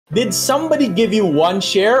Did somebody give you 1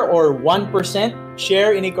 share or 1%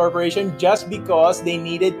 share in a corporation just because they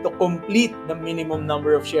needed to complete the minimum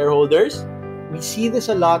number of shareholders? We see this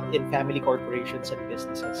a lot in family corporations and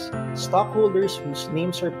businesses. Stockholders whose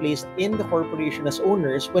names are placed in the corporation as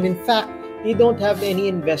owners when in fact they don't have any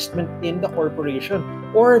investment in the corporation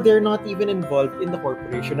or they're not even involved in the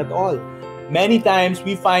corporation at all. Many times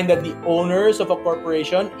we find that the owners of a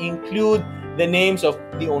corporation include the names of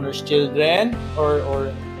the owner's children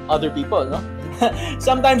or other people, no?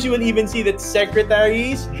 Sometimes you will even see that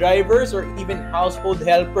secretaries, drivers, or even household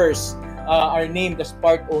helpers are named as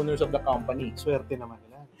part owners of the company. Swerte naman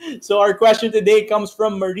nila. So our question today comes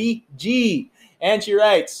from Marie G. And she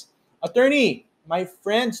writes, Attorney, my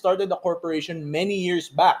friend started a corporation many years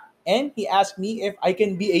back and he asked me if I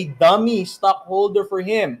can be a dummy stockholder for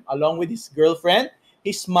him along with his girlfriend,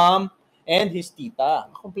 his mom, and his tita.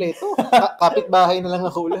 Kompleto. Kapitbahay na lang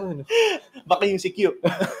ako lang. Baka yung si Q.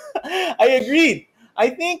 I agreed.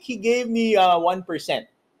 I think he gave me 1%.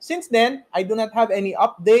 Since then, I do not have any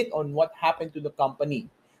update on what happened to the company.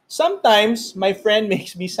 Sometimes, my friend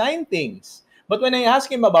makes me sign things. But when I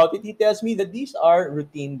ask him about it, he tells me that these are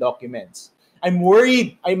routine documents. I'm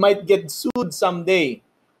worried I might get sued someday.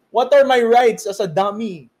 What are my rights as a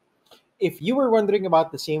dummy? If you were wondering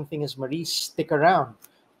about the same thing as Marie, stick around.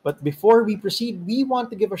 But before we proceed, we want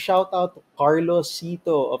to give a shout out to Carlos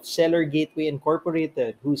Cito of Seller Gateway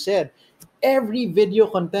Incorporated, who said, every video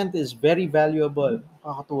content is very valuable.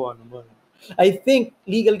 Nakakatuwa naman. I think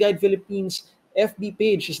Legal Guide Philippines FB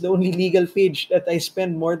page is the only legal page that I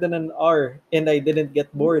spend more than an hour and I didn't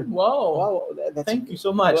get bored. Wow. Thank you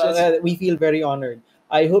so much. Well, we feel very honored.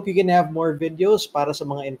 I hope you can have more videos para sa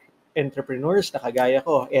mga entrepreneurs na kagaya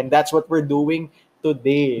ko. And that's what we're doing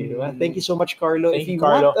today. Thank you so much, Carlo. Thank you,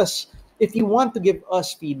 Carlo. If you want to give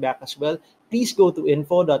us feedback as well, please go to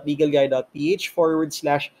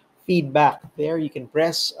info.legalguide.ph/feedback. There you can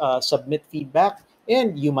press submit feedback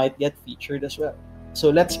and you might get featured as well.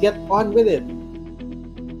 So let's get on with it.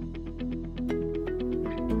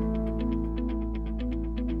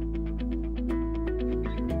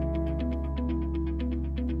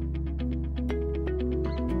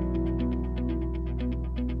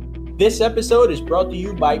 This episode is brought to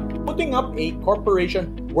you by Putting Up a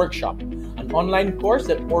Corporation Workshop, an online course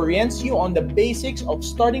that orients you on the basics of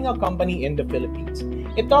starting a company in the Philippines.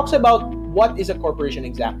 It talks about what is a corporation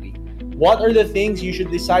exactly, what are the things you should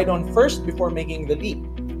decide on first before making the leap,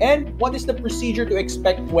 and what is the procedure to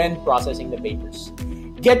expect when processing the papers.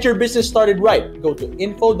 Get your business started right. Go to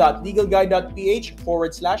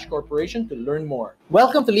info.legalguide.ph/corporation to learn more.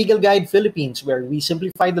 Welcome to Legal Guide Philippines, where we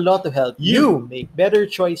simplify the law to help you make better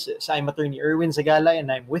choices. I'm Attorney Erwin Zagala,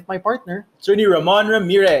 and I'm with my partner, Attorney Ramon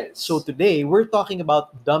Ramirez. So today, we're talking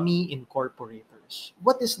about dummy incorporators.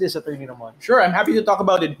 What is this, Attorney Ramon? Sure, I'm happy to talk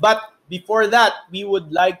about it. But before that, we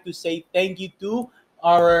would like to say thank you to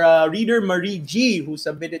our reader, Marie G, who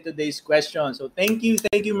submitted today's question. So thank you,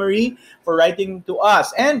 Marie, for writing to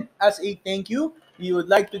us. And as a thank you, we would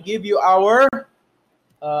like to give you a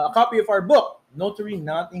copy of our book, Notary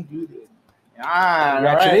Not Included.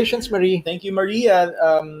 Congratulations, right. Marie. Thank you, Marie,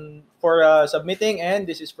 for submitting. And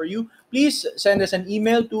this is for you. Please send us an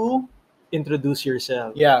email to introduce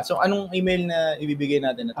yourself. Yeah. So anong email na ibibigay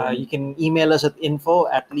natin? You can email us at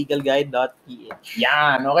info@legalguide.ph.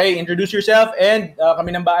 Yan. Okay. Introduce yourself and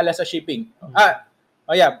kami nang baala sa shipping.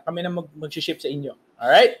 Kami nang mag-ship sa inyo.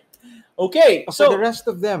 Alright? Okay. So for the rest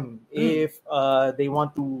of them, if they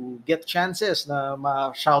want to get chances na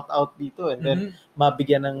ma-shout out dito and then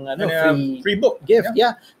mabigyan ng free book gift,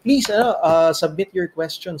 please submit your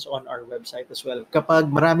questions on our website as well. Kapag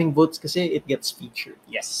maraming votes kasi, it gets featured.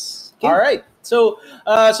 Yes. Okay. All right. So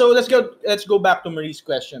let's go back to Marie's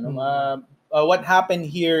question. What happened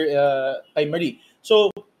here kay Marie? So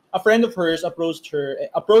a friend of hers approached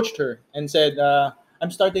her and said, I'm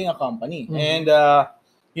starting a company and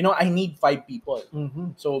I need 5 people.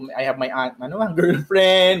 So I have my aunt,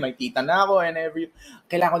 girlfriend, my tita na ako, and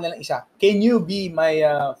kailangan ko na lang isa. Can you be my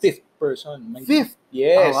 5th person? Fifth?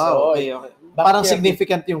 Yes. Oh, wow. Okay. Parang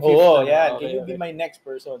significant yung 5th. Oh, yeah. Can you be my next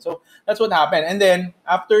person? So that's what happened. And then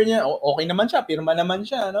after niya, okay naman siya, pirma naman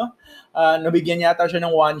siya, no? Nabigyan yata siya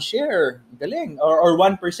ng 1 share. Galing. Or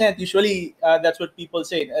 1%. Usually that's what people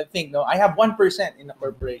say. I think, I have 1% in a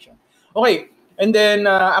corporation. Okay. And then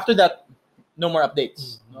after that, no more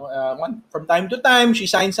updates. From time to time, she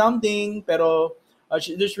signs something, pero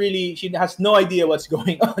she has no idea what's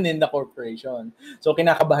going on in the corporation. So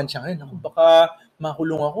kinakabahan siya ngayon. Baka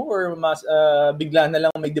makulong ako or bigla na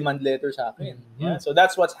lang may demand letter sa akin. Yeah, so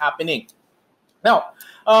that's what's happening. Now,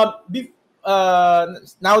 now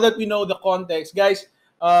that we know the context, guys,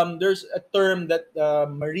 there's a term that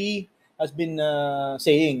Marie has been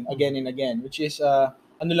saying again and again, which is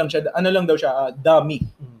ano lang daw siya, dummy.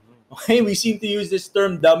 Okay, we seem to use this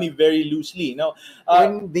term dummy very loosely, no?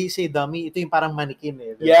 When they say dummy, ito yung parang mannequin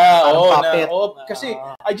eh. Di ba? Yeah, Parang oo, puppet. kasi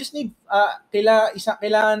I just need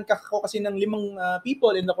kailangan ko kasi ng 5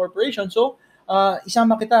 people in the corporation. So,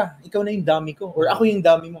 isama kita. Ikaw na yung dummy ko or ako yung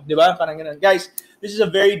dummy mo, 'di ba? Parang ganun. Guys, this is a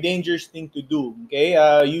very dangerous thing to do, okay?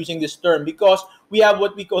 Using this term because we have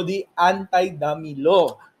what we call the anti-dummy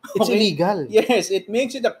law. It's Okay? illegal. Yes, it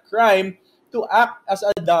makes it a crime to act as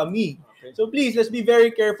a dummy. Okay. So please, let's be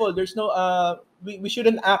very careful. There's no, we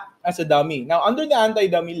shouldn't act as a dummy. Now, under the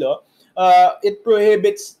anti-dummy law, it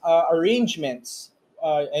prohibits arrangements,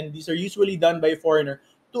 and these are usually done by a foreigner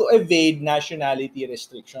to evade nationality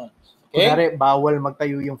restrictions. Okay? Kunwari, bawal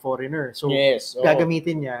magtayo yung foreigner. So, Yes. oo.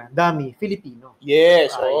 gagamitin niya, dummy, Filipino.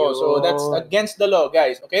 Yes. Ayun. So that's against the law,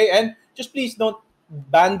 guys. Okay? And just please don't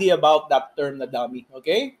bandy about that term na dummy.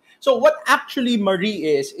 Okay? So what actually Marie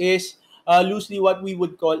is loosely what we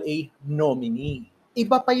would call a nominee.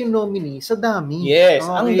 Iba pa yung nominee sa dummy. Yes.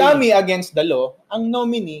 Okay. Ang dummy against the law, ang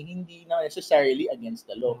nominee hindi na necessarily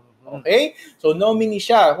against the law. Okay? So nominee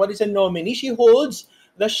siya. What is a nominee? She holds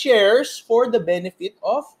the shares for the benefit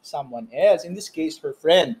of someone else. In this case, her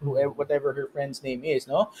friend, whatever her friend's name is,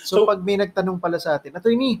 no? So, pag may nagtanong pala sa atin,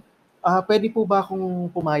 attorney, pwede po ba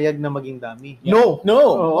akong pumayag na maging dummy? No,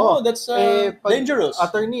 Oo. that's Pag- dangerous.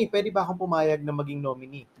 Attorney, pwede ba akong pumayag na maging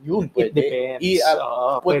nominee? Yun, It pwede. depends.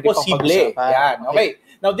 Oo, pwede pang Posible. pag-usapan. Yan. Okay.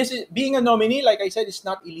 Now, this is being a nominee, like I said, is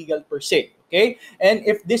not illegal per se. Okay? And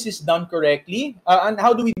if this is done correctly, and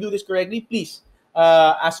how do we do this correctly? Please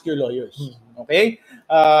ask your lawyers. Okay?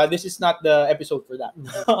 This is not the episode for that.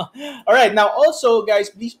 All right. Now, also, guys,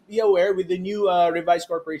 please be aware with the new revised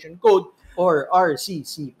corporation code. Or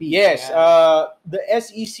RCCP. Yes, Yan. the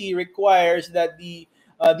SEC requires that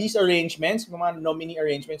these arrangements, mga nominee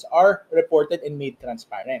arrangements, are reported and made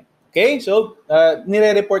transparent. Okay, so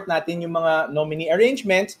nire-report natin yung mga nominee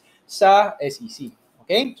arrangements sa SEC.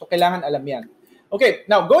 Okay, so kailangan alam yan. Okay,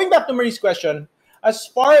 now going back to Marie's question, as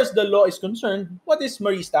far as the law is concerned, what is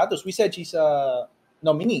Marie's status? We said she's a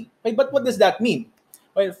nominee. Okay, but what does that mean?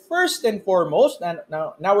 Well, first and foremost, and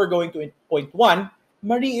now we're going to point 1.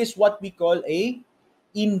 Marie is what we call a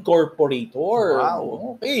incorporator.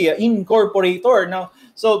 Wow. Okay, incorporator. Now,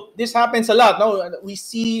 so this happens a lot. Now, we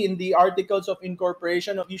see in the articles of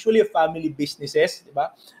incorporation of usually of family businesses, di ba?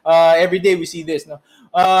 Every day we see this, no?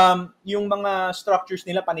 Yung mga structures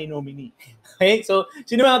nila panay-nominee. Okay? So,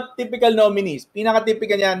 sino mga typical nominees?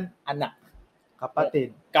 Pinaka-typical yan, anak.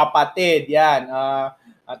 Kapatid, yan.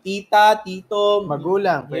 Tita, tito,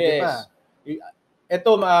 Magulang, pwede yes. pa.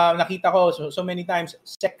 Ito, nakita ko so many times,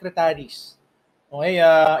 secretaries, okay,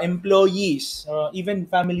 employees, even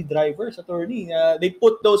family drivers, attorney, they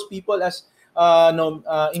put those people as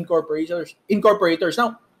incorporators.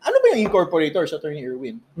 Now, ano ba yung incorporators, Attorney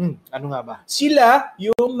Erwin? Ano nga ba? Sila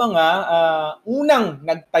yung mga unang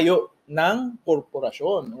nagtayo ng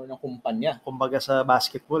korporasyon o ng kumpanya. Kumbaga sa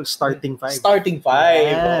basketball, starting 5. Starting 5.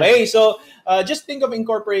 Yeah. Okay, so just think of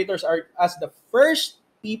incorporators as the first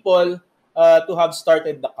people to have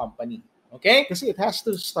started the company. Okay? Kasi it has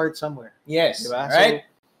to start somewhere. Yes. Diba? Right?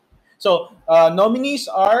 So, nominees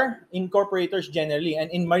are incorporators generally. And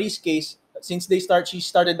in Marie's case, since she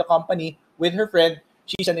started the company with her friend,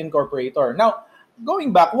 she's an incorporator. Now,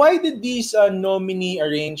 going back, why did these nominee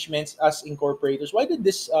arrangements as incorporators, why did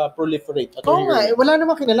this proliferate? Oo nga, wala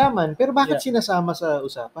namang kinalaman. Pero bakit sinasama sa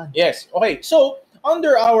usapan? Yes. Okay. So,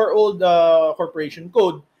 under our old corporation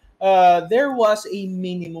code, there was a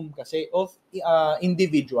minimum kasi of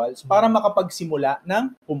individuals para makapagsimula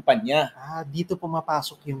ng kumpanya. Dito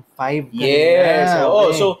pumapasok yung 5. Yes.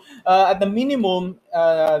 Okay. So, at the minimum,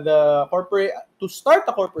 to start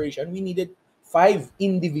a corporation, we needed 5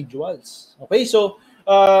 individuals. Okay? So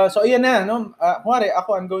ayan na, no? Kunwari,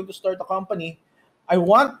 I'm going to start a company. I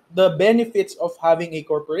want the benefits of having a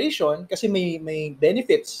corporation kasi may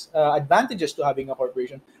benefits, advantages to having a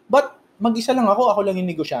corporation. But mag-isa lang ako lang yung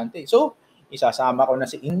negosyante. So, isasama ko na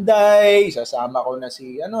si Inday, isasama ko na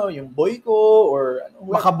si yung boy ko or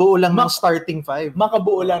makabuo lang ng starting 5.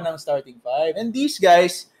 Makabuo lang ng starting 5. And these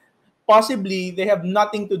guys, possibly they have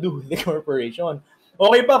nothing to do with the corporation.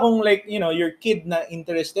 Okay pa kung your kid na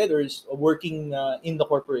interested or is working in the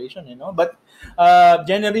corporation, But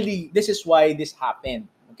generally, this is why this happened.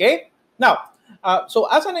 Okay? Now, so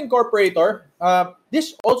as an incorporator,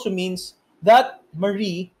 this also means that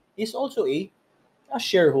Marie is also a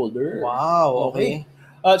shareholder. Wow, okay.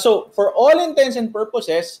 So for all intents and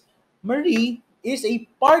purposes, Marie is a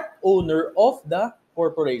part owner of the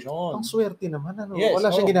corporation. Ang swerte naman, ano? Yes, Wala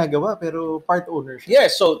siyang oo. ginagawa, pero part owner siya.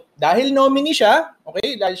 Yes, so dahil nominee siya,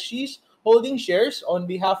 okay, dahil she's holding shares on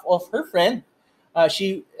behalf of her friend,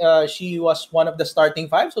 she was one of the starting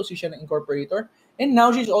five, so she's an incorporator, and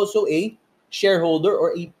now she's also a shareholder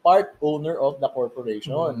or a part owner of the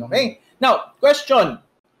corporation. Okay. Now, question,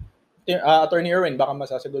 Attorney Erwin, baka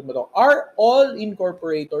masasagot mo to. Are all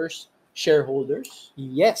incorporators shareholders?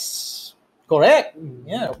 Yes. Correct.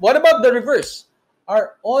 Yeah. What about the reverse?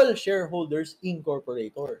 Are all shareholders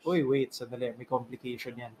incorporators? Uy, wait, sandali. May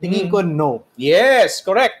complication yan. Tingin ko no. Yes,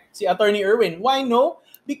 correct. Si Attorney Erwin. Why no?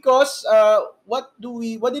 Because what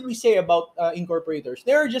did we say about incorporators?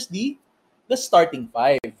 They're just the starting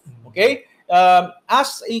five. Okay?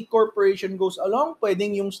 As a corporation goes along,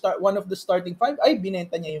 pwedeng yung one of the starting five ay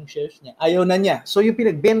binenta niya yung shares niya. Ayaw na niya. So yung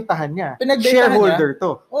pinagbentahan niya, niya, shareholder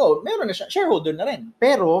to. Oh, meron na siya. Shareholder na rin.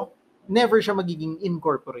 Pero never siya magiging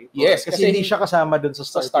incorporator. Yes, kasi hindi siya kasama dun sa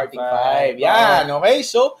starting five. Yan, okay?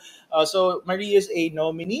 So Marie is a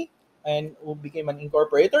nominee and who became an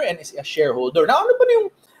incorporator and is a shareholder. Now,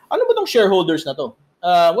 ano ba tong shareholders na to?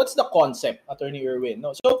 What's the concept, Attorney Erwin?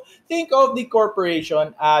 No? So, think of the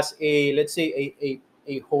corporation as let's say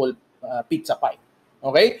a whole pizza pie.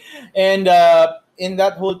 Okay? And in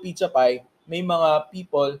that whole pizza pie, may mga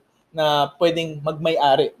people na pwedeng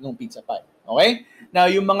magmay-ari ng pizza pie. Okay? Now,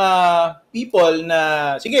 yung mga people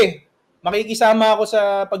na, sige, makikisama ako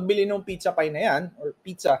sa pagbili ng pizza pie na yan, or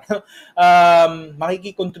pizza,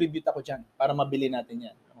 makiki-contribute ako dyan para mabili natin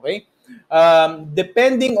yan. Okay?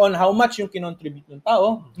 Depending on how much yung kinontribute ng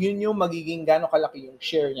tao, yun yung magiging gaano kalaki yung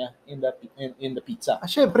share niya in the pizza.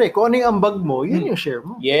 Syempre, kung ano yung ambag mo, yun yung share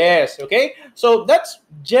mo. Yes, okay? So that's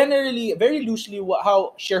generally, very loosely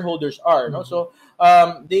how shareholders are. No? So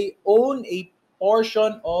they own a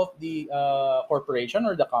portion of the corporation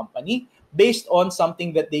or the company based on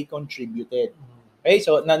something that they contributed. Okay?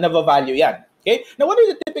 So na-value yan. Okay? Now, what are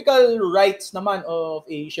the typical rights naman of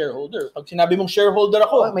a shareholder? Pag sinabi mong shareholder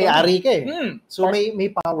ako, may-ari ka eh. So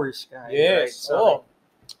may powers ka. Yes. So,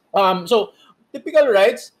 so typical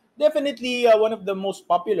rights, definitely one of the most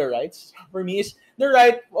popular rights for me is the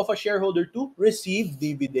right of a shareholder to receive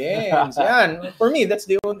dividends. Yan. For me, that's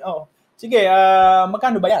the only... Sige,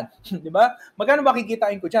 magkano ba yan? Di ba? Magkano ba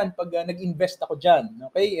kikitain ko dyan pag nag-invest ako dyan?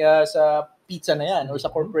 Okay? Sa pizza na yan or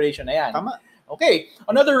sa corporation na yan. Tama. Okay.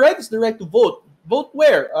 Another right is the right to vote. Vote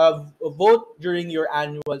where? Vote during your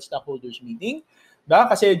annual stockholders meeting. Diba?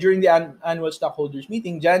 Kasi during the annual stockholders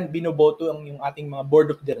meeting, dyan binoboto yung ating mga board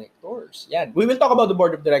of directors. Yan. We will talk about the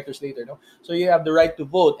board of directors later. No? So you have the right to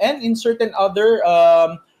vote. And in certain other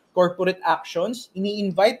corporate actions,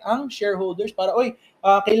 ini-invite ang shareholders para,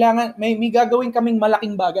 kailangan, may gagawin kaming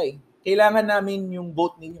malaking bagay. Kailangan namin yung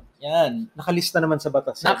vote ninyo. Yan. Nakalista naman sa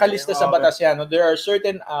batas. Nakalista sa batas yan. No? There are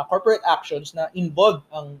certain corporate actions na involve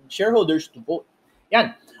ang shareholders to vote.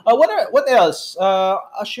 Yan. What else?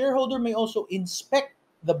 A shareholder may also inspect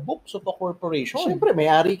the books of a corporation. Siyempre,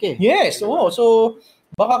 may-ari ka eh. Yes. So,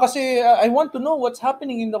 baka kasi I want to know what's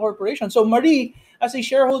happening in the corporation. So, Marie, as a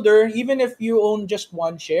shareholder, even if you own just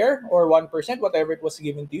one share or 1%, whatever it was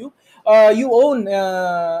given to you,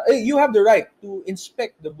 you have the right to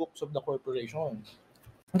inspect the books of the corporation.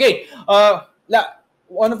 Okay.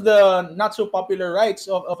 One of the not so popular rights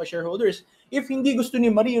of a shareholder is if hindi gusto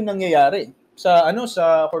ni Marie yung nangyayari sa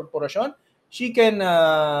korporasyon, she can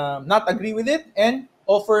not agree with it and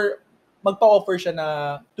magpa-offer siya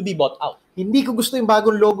na to be bought out. Hindi ko gusto yung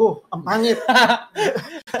bagong logo. Ang pangit.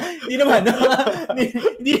 Hindi naman. No?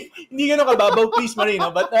 Hindi gano'n kababaw, please,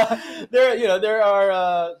 Marino. But there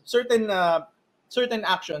are certain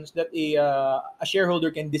actions that a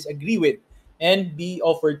shareholder can disagree with and be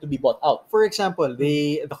offered to be bought out. For example,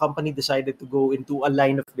 the company decided to go into a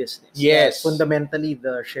line of business. Yes. That fundamentally,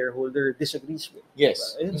 the shareholder disagrees with.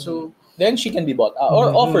 Yes. And so, then she can be bought out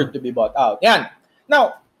or offered to be bought out. Yan.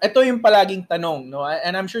 Now, ito yung palaging tanong, no?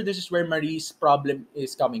 And I'm sure this is where Marie's problem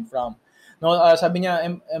is coming from. No, sabi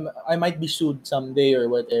niya, I might be sued someday or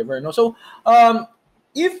whatever. No, so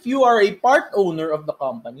if you are a part owner of the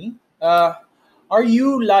company, are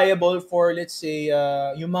you liable for, let's say,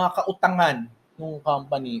 yung mga kautangan ng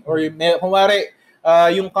company, or kunwari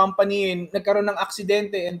yung company nagkaroon ng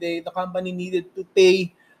aksidente and the company needed to pay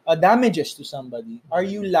damages to somebody? Are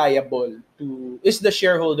you liable to? Is the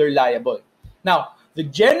shareholder liable? Now, the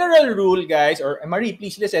general rule, guys, or Marie,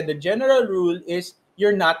 please listen, the general rule is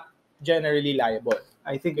you're not generally liable.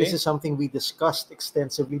 I think this is something we discussed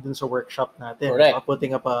extensively dun sa workshop natin. Correct.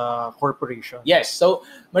 Putting up a corporation. Yes. So,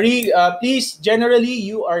 Marie, please, generally,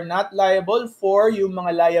 you are not liable for yung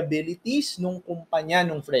mga liabilities nung kumpanya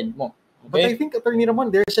nung friend mo. But Okay? I think, Attorney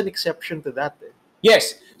Ramon, there's an exception to that.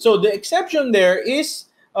 Yes. So the exception there is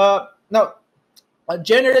now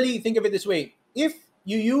generally think of it this way: if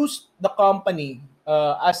you use the company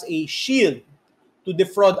as a shield to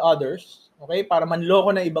defraud others, okay, para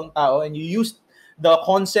manloko na ibang tao, and you use the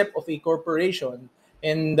concept of a corporation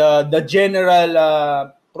and the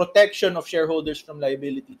general protection of shareholders from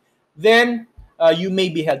liability, then you may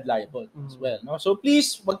be held liable as well. No? So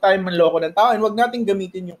please, wag tayong manloko ng tao and wag nating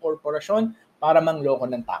gamitin yung korporasyon para manloko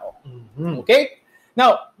ng tao. Okay?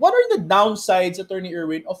 Now, what are the downsides, Attorney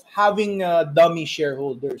Irwin, of having dummy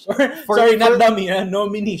shareholders? Or not dummy,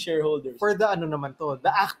 nominee shareholders. For the ano naman to, the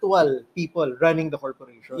actual people running the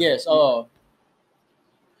corporation. Yes, oh.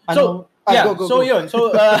 Go. Yun.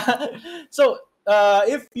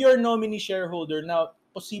 If you're nominee shareholder, now,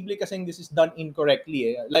 possibly kasing this is done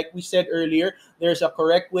incorrectly. Like we said earlier, there's a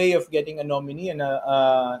correct way of getting a nominee and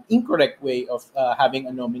a incorrect way of having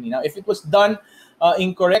a nominee. Now, if it was done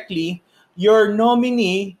incorrectly, your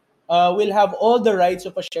nominee will have all the rights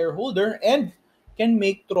of a shareholder and can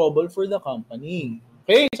make trouble for the company.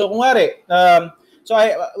 Okay? So, kunwari, so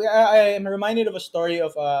I am reminded of a story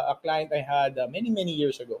of a client I had many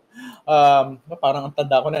years ago. Parang ang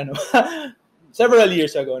tanda ko na, no? Several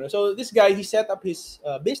years ago. No? So this guy, he set up his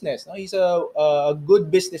business. No? He's a good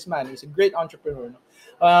businessman. He's a great entrepreneur. No?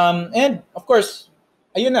 And of course,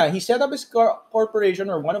 ayun na, he set up his corporation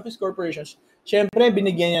or one of his corporations. Siyempre,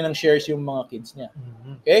 binigyan niya ng shares yung mga kids niya.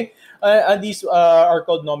 Okay? And these are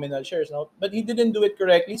called nominal shares. No? But he didn't do it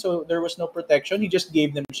correctly, so there was no protection. He just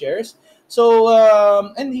gave them shares. So,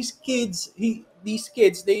 and these kids,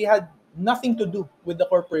 they had nothing to do with the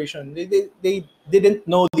corporation. They didn't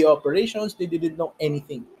know the operations. They didn't know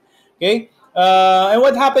anything. Okay? And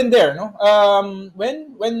what happened there? No?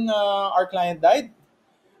 When our client died,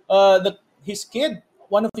 one of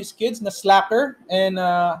his kids, na slacker and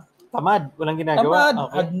tamad, walang ginagawa.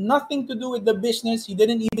 Okay. Had nothing to do with the business. He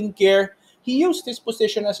didn't even care. He used his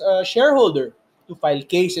position as a shareholder to file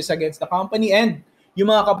cases against the company and yung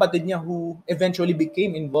mga kapatid niya who eventually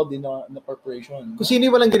became involved in the corporation. Kung sino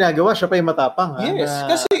yung walang ginagawa, siya pa yung matapang. Yes,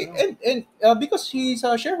 kasi because he's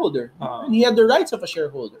a shareholder and he had the rights of a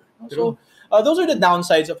shareholder. True. So those are the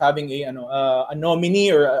downsides of having a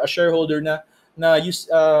nominee or a shareholder na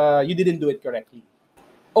you didn't do it correctly.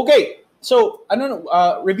 Okay, so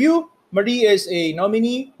review. Marie is a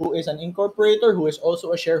nominee who is an incorporator who is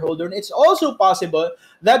also a shareholder, and it's also possible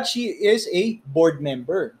that she is a board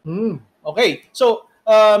member. Okay, so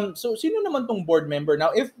sino naman tong board member?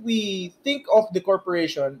 Now, if we think of the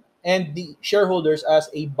corporation and the shareholders as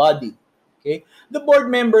a body, okay, the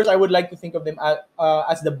board members, I would like to think of them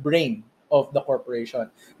as the brain of the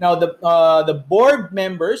corporation. Now, the board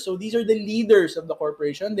members, so these are the leaders of the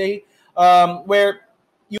corporation. They where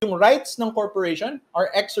yung rights ng corporation are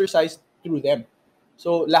exercised through them.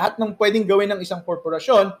 So lahat ng pwedeng gawin ng isang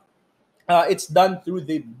korporasyon, it's done through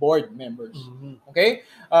the board members. Okay?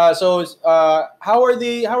 So how are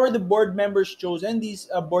the board members chosen? These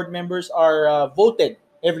board members are voted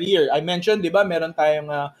every year. I mentioned, 'di ba, meron tayong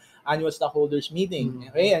annual stockholders meeting.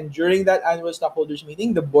 Okay? And during that annual stockholders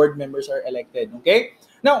meeting, the board members are elected. Okay?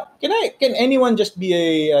 Now, can anyone just be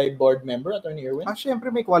a board member, Attorney Irwin?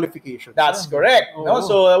 Siyempre may qualifications. That's correct. No?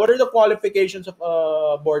 So, what are the qualifications of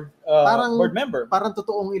a board member? Parang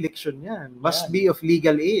totoong election yan. Must be of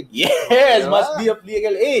legal age. Yes, must be of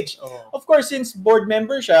legal age. Of course, since board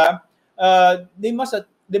member siya, they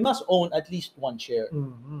must own at least one share.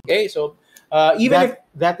 Okay? So, even if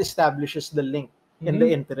that establishes the link and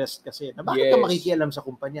the interest kasi. Na bakit ka makikialam sa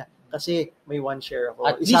kumpanya? Kasi may one share ako.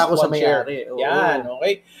 At isa ako sa may-ari. Yan,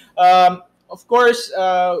 okay. Of course,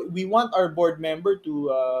 we want our board member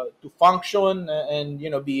to function and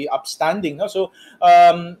be upstanding. No? So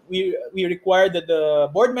we require that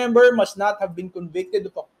the board member must not have been convicted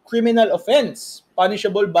of a criminal offense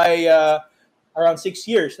punishable by around 6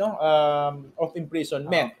 years, no, of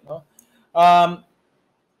imprisonment. No?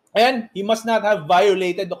 And he must not have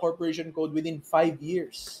violated the corporation code within 5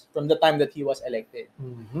 years from the time that he was elected.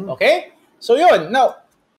 Okay? So yun. Now,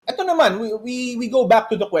 ito naman, we go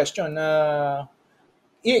back to the question,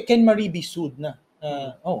 can Marie be sued na?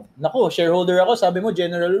 Shareholder ako, sabi mo,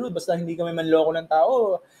 general rule, basta hindi kami manloko ng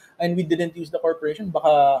tao and we didn't use the corporation,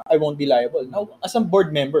 baka I won't be liable. Now, as a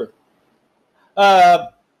board member,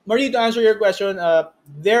 Marie, to answer your question,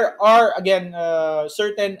 there are, again,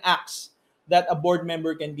 certain acts that a board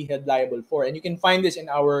member can be held liable for. And you can find this in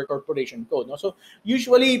our corporation code. No? So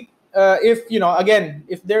usually,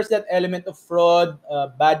 if there's that element of fraud,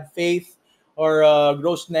 bad faith, or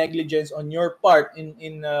gross negligence on your part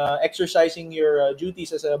in exercising your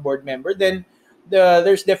duties as a board member, then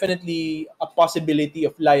there's definitely a possibility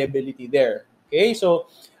of liability there. Okay, so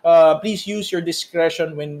please use your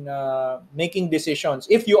discretion when making decisions.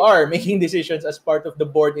 If you are making decisions as part of the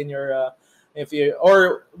board in your, if you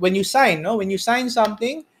or when you sign, no, when you sign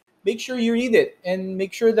something, make sure you read it and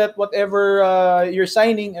make sure that whatever you're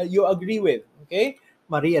signing, you agree with. Okay.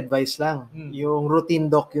 Marie, advice lang. Mm. Yung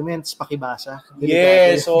routine documents, pakibasa.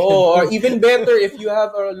 Yes, Delikado yun. or even better if you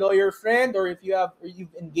have a lawyer friend or if you have or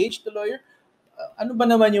you've engaged a lawyer, ano ba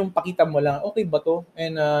naman yung pakita mo lang, okay ba to?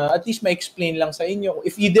 And at least ma-explain lang sa inyo.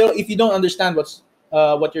 If you don't understand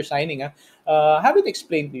what you're signing, have it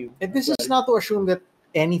explained to you. And this is not to assume that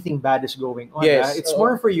anything bad is going on. Yes, It's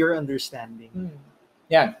more for your understanding.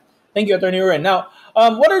 Yan. Thank you, Attorney Uren. Now,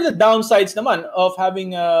 what are the downsides naman of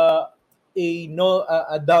having a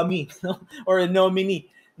dummy no? or a nominee,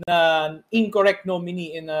 na incorrect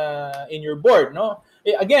nominee in your board, no?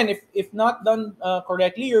 Again, if not done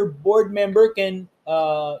correctly, your board member can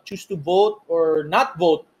choose to vote or not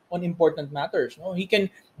vote on important matters. No, he can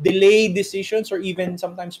delay decisions or even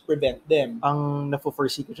sometimes prevent them. Ang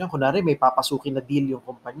nafo-foresee ko dyan, kunwari may papasukin na deal yung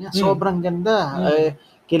kumpanya. Sobrang ganda.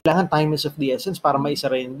 Kailangan time is of the essence para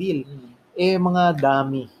maisara yung deal. Mga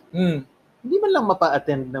dami. Hindi man lang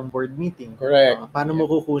mapa-attend ng board meeting. Correct. Paano mo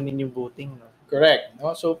kukunin yung voting? No? Correct.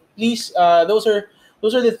 No? So please, those are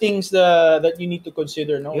the things that you need to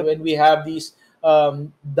consider. No, Yep. when we have these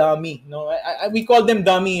dummy. No, we call them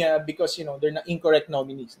dummy because they're not incorrect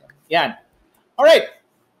nominees. No? Yan. All right.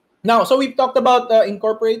 Now, so we've talked about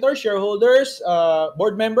incorporators, shareholders,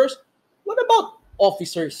 board members. What about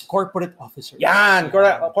officers? Corporate officers. Yan,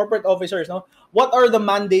 correct. Corporate officers. No, what are the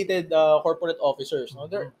mandated corporate officers? No,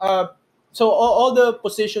 so all the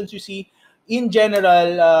positions you see, in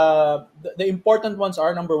general, the important ones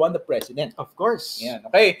are, number one, the president. Of course. Yeah.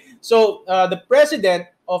 Okay. So the president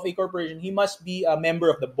of a corporation, he must be a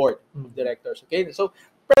member of the board of directors. Okay. So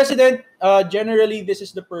president, generally, this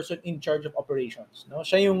is the person in charge of operations. No,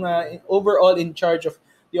 siya yung overall in charge of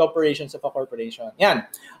the operations of a corporation. Yan.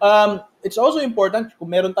 It's also important kung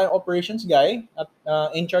meron tayong operations guy at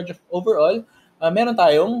in charge of overall, meron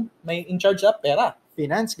tayong may in charge of pera.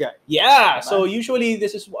 Finance guy. Yeah. So usually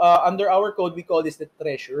this is under our code, we call this the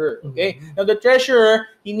treasurer. Okay. Now the treasurer,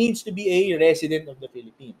 he needs to be a resident of the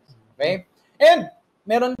Philippines. Okay. And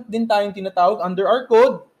meron din tayong tinatawag under our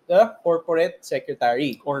code, the corporate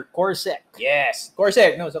secretary. Or CORSEC. Yes.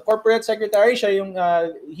 CORSEC. No, so corporate secretary, siya yung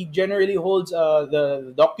he generally holds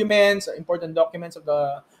the documents, important documents of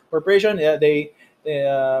the corporation. They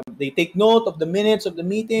take note of the minutes of the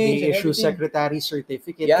meetings. They issue secretary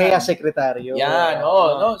certificate. Yan. Kaya sekretaryo. Yeah,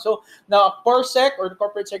 no. So now, a CORSEC or the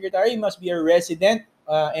corporate secretary must be a resident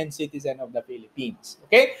and citizen of the Philippines.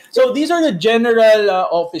 Okay? So these are the general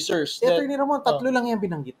officers. Ito ni Ramon, tatlo lang yung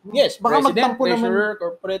binanggit mo. Yes, baka president, magtampo treasurer, naman,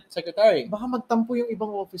 corporate secretary. baka magtampo yung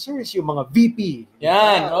ibang officers, yung mga VP.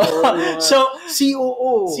 Yan. So,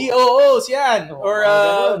 COOs yan. Or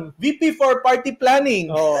VP for party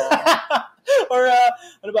planning. Or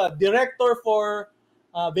director for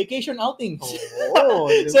vacation outings.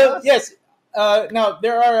 So yes, now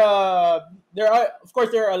there are of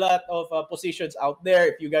course there are a lot of positions out there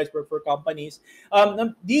if you guys work for companies.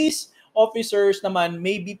 These officers naman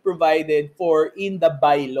may be provided for in the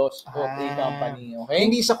bylaws of a company. Okay?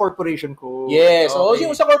 Hindi sa corporation code. Yes. So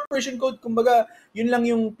yung sa corporation code, kumbaga, yun lang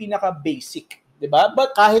yung pinaka-basic. Diba?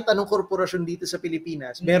 But kahit anong korporasyon dito sa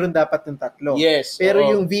Pilipinas, meron dapat ng tatlo. Yes. Pero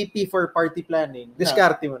yung VP for party planning,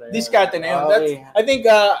 diskarte mo na yun. Diskarte na yun. Okay. I think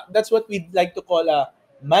that's what we'd like to call a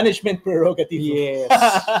management prerogative. Yes.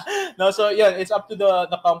 No, so yeah, it's up to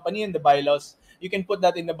the company and the bylaws. You can put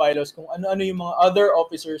that in the bylaws kung ano-ano yung mga other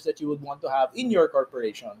officers that you would want to have in your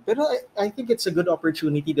corporation. Pero I think it's a good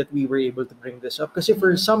opportunity that we were able to bring this up kasi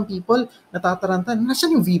for some people, natataranta,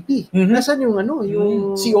 nasan yung VP? Nasan yung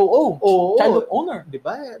yung COO? Oo. Child of owner.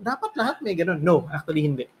 Diba? Dapat lahat may ganun. No, actually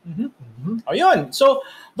hindi. Ayun. So,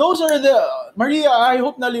 those are the... Maria, I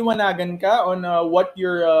hope naliwanagan ka on what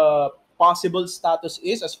your possible status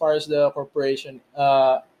is as far as the corporation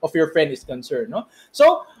of your friend is concerned. No?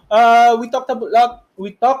 So, we talked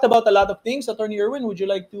about a lot of things. Attorney Erwin, would you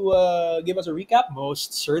like to give us a recap?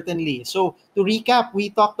 Most certainly. So, to recap,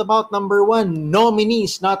 we talked about number 1,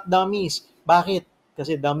 nominees, not dummies. Bakit?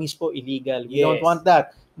 Kasi dummies po illegal. We don't want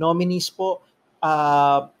that. Nominees po,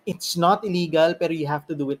 it's not illegal, pero you have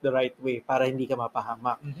to do it the right way para hindi ka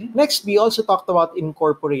mapahamak. Next, we also talked about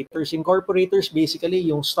incorporators. Incorporators, basically,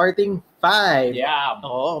 yung starting 5. Yeah.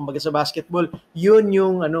 Oo, kumbaga sa basketball, yun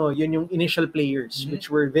yung initial players which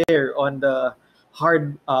were there on the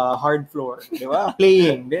hard floor, di ba?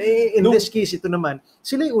 Playing. In No. this case, ito naman,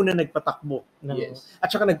 sila yung una nagpatakbo Yes.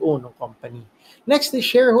 at saka nag-own ng company. Next is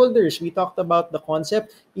shareholders. We talked about the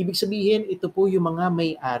concept. Ibig sabihin, ito po yung mga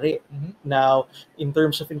may-ari. Now, in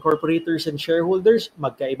terms of incorporators and shareholders,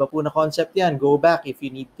 magkaiba po na concept yan. Go back if you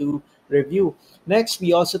need to review. Next,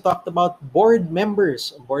 we also talked about board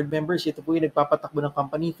members. Board members, ito po yung nagpapatakbo ng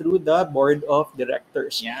company through the board of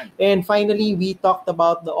directors. Yan. And finally, we talked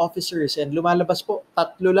about the officers, and lumalabas po,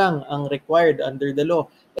 3 lang ang required under the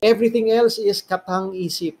law. Everything else is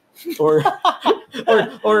katang-isip or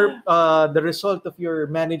the result of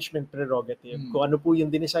your management prerogative. Kung ano po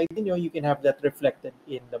yung dinecide niyo, you can have that reflected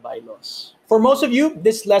in the bylaws. For most of you,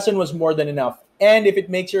 this lesson was more than enough. And if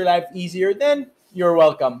it makes your life easier, then you're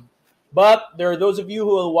welcome. But there are those of you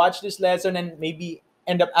who will watch this lesson and maybe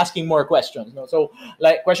end up asking more questions. So,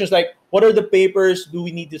 like questions like, what are the papers do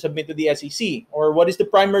we need to submit to the SEC? Or what is the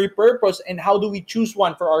primary purpose and how do we choose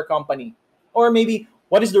one for our company? Or maybe,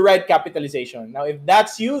 what is the right capitalization? Now, if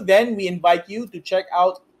that's you, then we invite you to check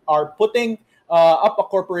out our Putting Up a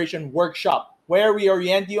Corporation workshop, where we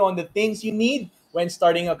orient you on the things you need when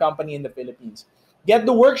starting a company in the Philippines. Get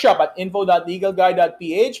the workshop at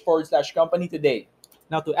info.legalguy.ph/company today.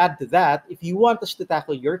 Now, to add to that, if you want us to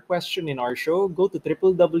tackle your question in our show, go to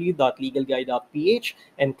www.legalguy.ph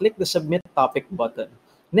and click the Submit Topic button.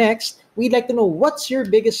 Next, we'd like to know what's your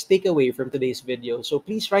biggest takeaway from today's video. So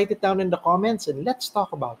please write it down in the comments and let's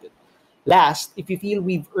talk about it. Last, if you feel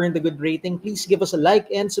we've earned a good rating, please give us a like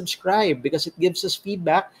and subscribe because it gives us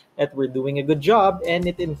feedback that we're doing a good job and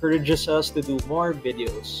it encourages us to do more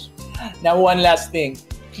videos. Now, one last thing.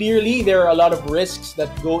 Clearly, there are a lot of risks that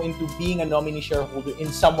go into being a nominee shareholder in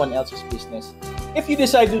someone else's business. If you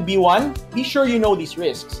decide to be one, be sure you know these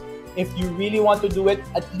risks. If you really want to do it,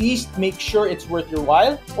 at least make sure it's worth your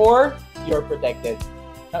while or you're protected.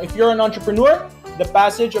 Now, if you're an entrepreneur, the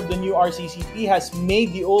passage of the new RCCP has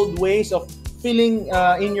made the old ways of filling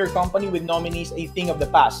in your company with nominees a thing of the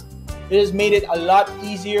past. It has made it a lot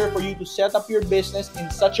easier for you to set up your business in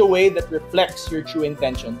such a way that reflects your true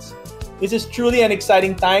intentions. This is truly an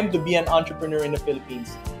exciting time to be an entrepreneur in the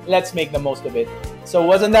Philippines. Let's make the most of it. So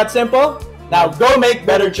wasn't that simple? Now go make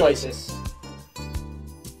better choices.